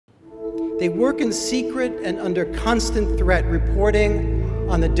They work in secret and under constant threat, reporting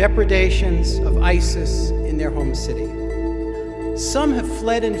on the depredations of ISIS in their home city. Some have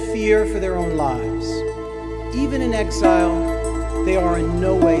fled in fear for their own lives. Even in exile, they are in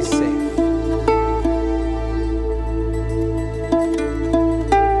no way safe.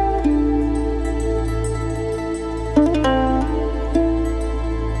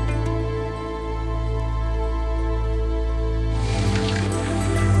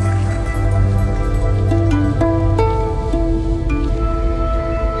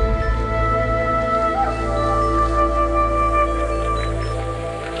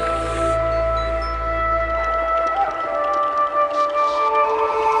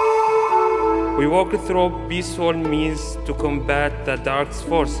 We work through peaceful means to combat the dark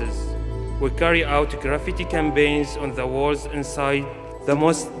forces. We carry out graffiti campaigns on the walls inside the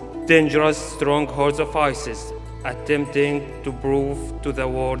most dangerous strongholds of ISIS, attempting to prove to the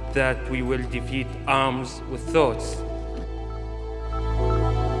world that we will defeat arms with thoughts.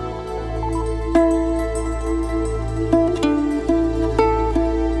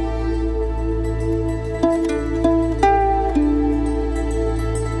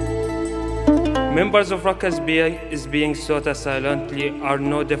 Members of Raqqa is being sought silently are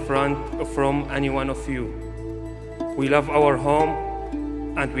no different from any one of you. We love our home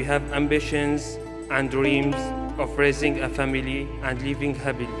and we have ambitions and dreams of raising a family and living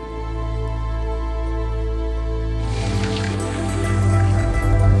happily.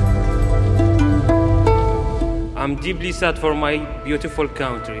 I'm deeply sad for my beautiful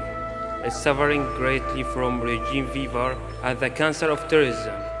country. It's suffering greatly from regime fever and the cancer of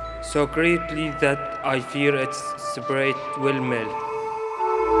terrorism. So greatly that I fear its spread will melt.